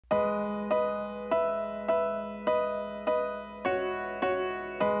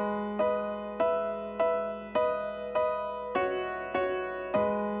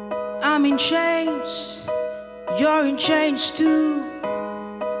I'm in chains, you're in chains too.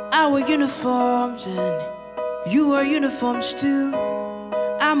 Our uniforms and you are uniforms too.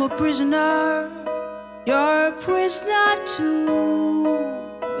 I'm a prisoner, you're a prisoner too,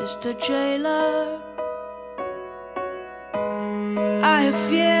 Mr. Jailer. I have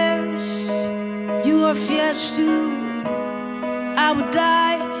fears, you have fears too. I would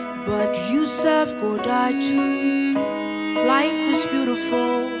die, but you self go die too. Life is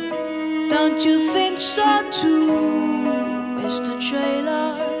beautiful, don't you think so too, Mr.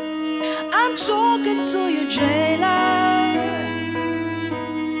 Jailer? I'm talking to you, jailer.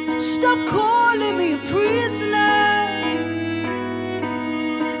 Stop calling me a prisoner.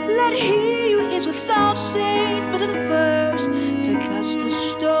 Let he who is without sin, but the first to cast the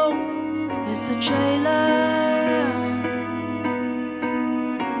stone, Mr. Jailer.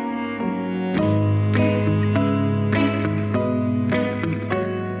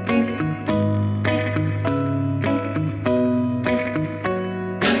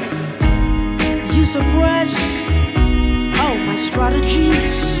 You suppress all my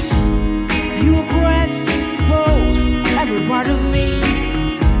strategies. You oppress, every part of me.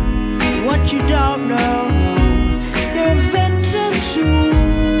 What you don't know, you're a victim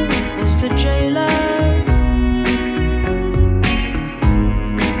too, Mr. Jailer.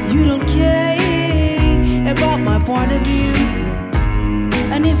 You don't care about my point of view,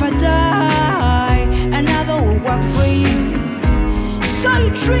 and if I die, another will work for you. So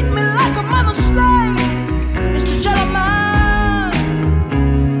you treat me like a mother slave, Mr. Gentleman.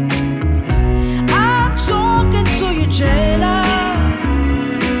 I'm talking to you, jailer.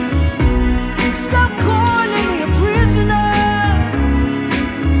 Stop calling me a prisoner.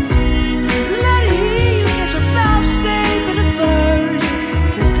 Let he who is without sin be the first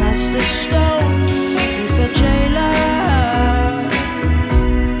to cast a stone, Mr. Jailer.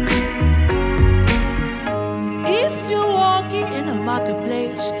 If you're walking in a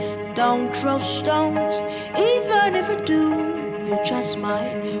marketplace, don't throw stones. Even if you do, you just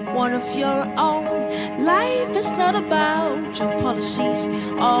might one of your own. Life is not about your policies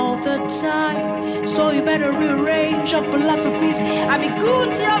all the time, so you better rearrange your philosophies. I be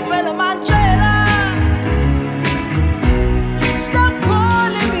good to your fellow man, jailer. Stop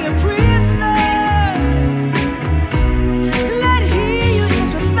calling me a prisoner. Let he who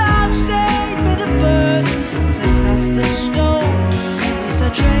is without sin be the first to cast the stone, Mr.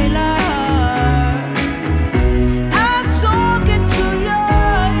 Jailer.